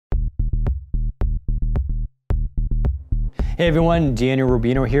Hey everyone, Daniel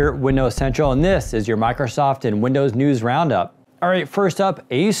Rubino here at Windows Central, and this is your Microsoft and Windows News Roundup. All right, first up,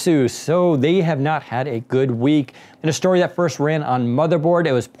 Asus. So they have not had a good week. In a story that first ran on Motherboard,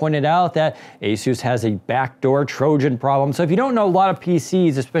 it was pointed out that Asus has a backdoor Trojan problem. So if you don't know, a lot of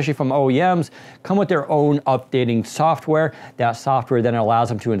PCs, especially from OEMs, come with their own updating software. That software then allows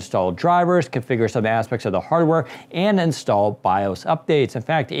them to install drivers, configure some aspects of the hardware, and install BIOS updates. In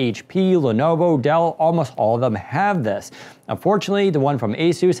fact, HP, Lenovo, Dell, almost all of them have this. Unfortunately, the one from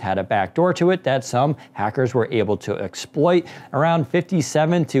Asus had a backdoor to it that some hackers were able to exploit. Around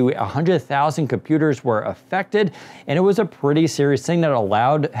 57 to 100,000 computers were affected, and it was a pretty serious thing that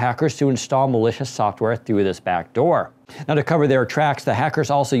allowed hackers to install malicious software through this backdoor. Now, to cover their tracks, the hackers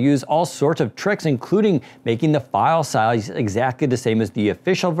also use all sorts of tricks, including making the file size exactly the same as the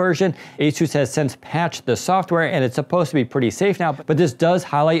official version. Asus has since patched the software, and it's supposed to be pretty safe now, but this does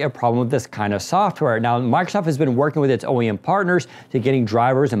highlight a problem with this kind of software. Now, Microsoft has been working with its OEM partners to getting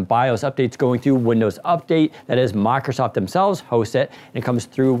drivers and BIOS updates going through Windows Update. That is, Microsoft themselves host it, and it comes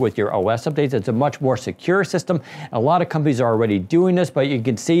through with your OS updates. It's a much more secure system. A lot of companies are already doing this, but you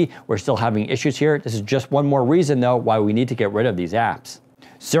can see we're still having issues here. This is just one more reason, though, why we need to get rid of these apps.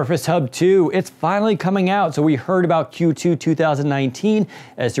 Surface Hub 2, it's finally coming out. So we heard about Q2 2019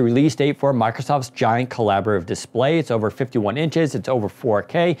 as the release date for Microsoft's giant collaborative display. It's over 51 inches, it's over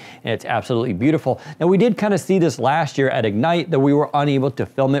 4K, and it's absolutely beautiful. Now, we did kind of see this last year at Ignite, that we were unable to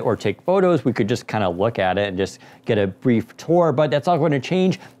film it or take photos. We could just kind of look at it and just get a brief tour, but that's all going to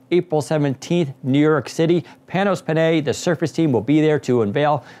change. April 17th, New York City. Panos Panay, the Surface team, will be there to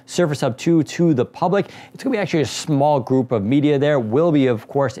unveil Surface Hub 2 to the public. It's going to be actually a small group of media there. Will be, of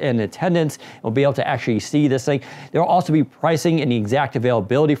course, in attendance. We'll be able to actually see this thing. There will also be pricing and the exact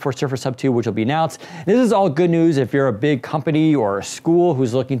availability for Surface Hub 2, which will be announced. This is all good news if you're a big company or a school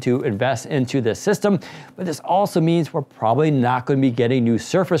who's looking to invest into this system. But this also means we're probably not going to be getting new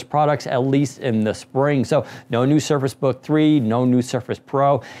Surface products, at least in the spring. So no new Surface Book 3, no new Surface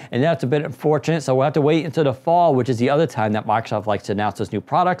Pro. And that's a bit unfortunate, so we'll have to wait until the fall, which is the other time that Microsoft likes to announce those new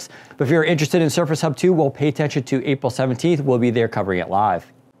products. But if you're interested in Surface Hub 2, we'll pay attention to April 17th. We'll be there covering it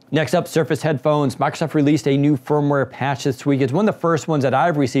live. Next up, Surface headphones. Microsoft released a new firmware patch this week. It's one of the first ones that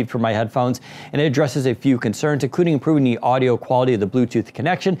I've received for my headphones, and it addresses a few concerns, including improving the audio quality of the Bluetooth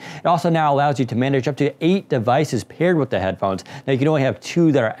connection. It also now allows you to manage up to 8 devices paired with the headphones. Now, you can only have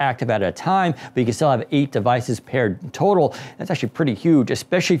 2 that are active at a time, but you can still have 8 devices paired total. That's actually pretty huge,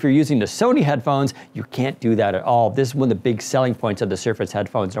 especially if you're using the Sony headphones. You can't do that at all. This is one of the big selling points of the Surface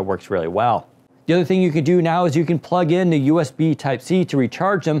headphones, and it works really well. The other thing you can do now is you can plug in the USB Type-C to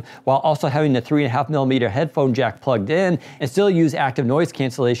recharge them while also having the 3.5mm headphone jack plugged in and still use active noise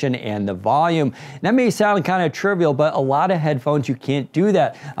cancellation and the volume. And that may sound kind of trivial, but a lot of headphones you can't do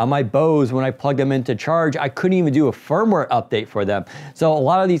that. On my Bose, when I plugged them in to charge, I couldn't even do a firmware update for them. So a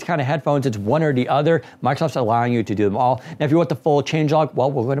lot of these kind of headphones, it's one or the other. Microsoft's allowing you to do them all. Now, if you want the full changelog,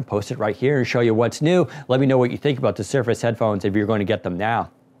 well, we're going to post it right here and show you what's new. Let me know what you think about the Surface headphones if you're going to get them now.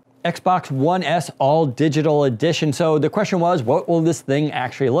 Xbox One S All Digital Edition. So the question was, what will this thing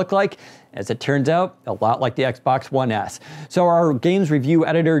actually look like? As it turns out, a lot like the Xbox One S. So our games review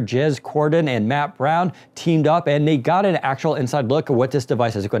editor, Jez Corden and Matt Brown, teamed up and they got an actual inside look at what this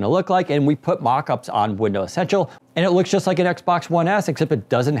device is going to look like, and we put mock-ups on Windows Central, and it looks just like an Xbox One S, except it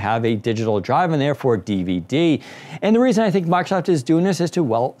doesn't have a digital drive in there for DVD. And the reason I think Microsoft is doing this is to,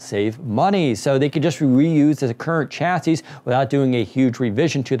 well, save money. So they could just reuse the current chassis without doing a huge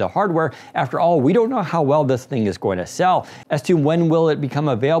revision to the hardware. After all, we don't know how well this thing is going to sell. As to when will it become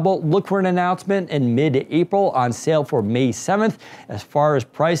available, look for an announcement in mid-April, on sale for May 7th. As far as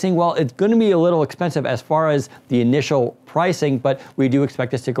pricing, well, it's going to be a little expensive as far as the initial pricing, but we do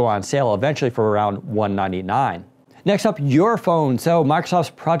expect this to go on sale eventually for around $199. Next up, your phone. So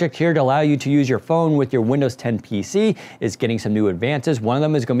Microsoft's project here to allow you to use your phone with your Windows 10 PC is getting some new advances. One of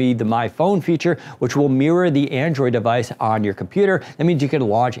them is going to be the My Phone feature, which will mirror the Android device on your computer. That means you can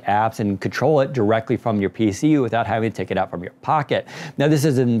launch apps and control it directly from your PC without having to take it out from your pocket. Now, this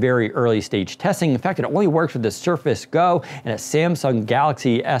is in very early stage testing. In fact, it only works with the Surface Go and a Samsung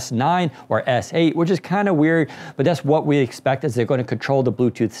Galaxy S9 or S8, which is kind of weird, but that's what we expect, as they're going to control the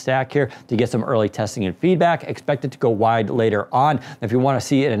Bluetooth stack here to get some early testing and feedback. Expect it to go wide later on. If you want to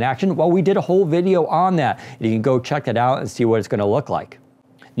see it in action, well, we did a whole video on that. You can go check that out and see what it's going to look like.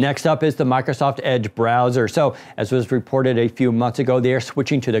 Next up is the Microsoft Edge browser. So, as was reported a few months ago, they are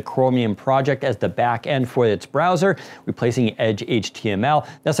switching to the Chromium project as the back end for its browser, replacing Edge HTML.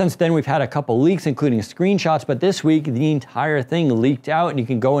 Now, since then, we've had a couple leaks, including screenshots, but this week, the entire thing leaked out, and you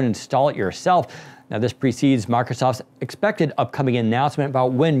can go and install it yourself. Now, this precedes Microsoft's expected upcoming announcement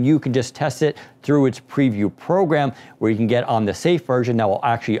about when you can just test it through its preview program, where you can get on the safe version that will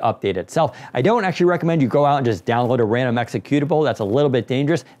actually update itself. I don't actually recommend you go out and just download a random executable. That's a little bit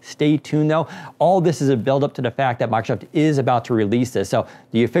dangerous. Stay tuned though. All this is a build up to the fact that Microsoft is about to release this. So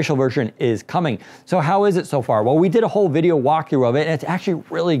the official version is coming. So how is it so far? Well, we did a whole video walkthrough of it, and it's actually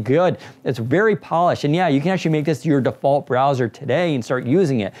really good. It's very polished, and yeah, you can actually make this your default browser today and start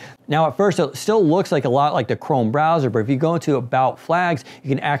using it. Now at first it still looks like a lot like the Chrome browser, but if you go into About Flags, you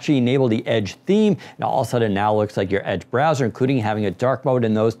can actually enable the Edge theme, and all of a sudden now looks like your Edge browser, including having a dark mode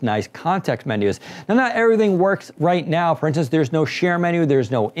and those nice context menus. Now not everything works right now. For instance, there's no share menu,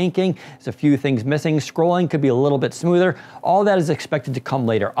 there's no inking, there's a few things missing. Scrolling could be a little bit smoother. All that is expected to come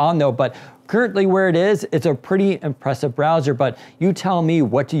later on though, but currently where it is, it's a pretty impressive browser, but you tell me,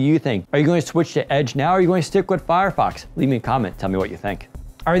 what do you think? Are you going to switch to Edge now, or are you going to stick with Firefox? Leave me a comment, tell me what you think.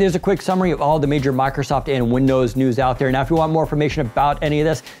 All right, there's a quick summary of all the major Microsoft and Windows news out there. Now, if you want more information about any of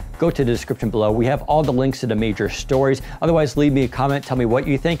this, go to the description below. We have all the links to the major stories. Otherwise, leave me a comment, tell me what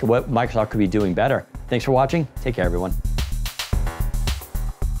you think and what Microsoft could be doing better. Thanks for watching. Take care, everyone.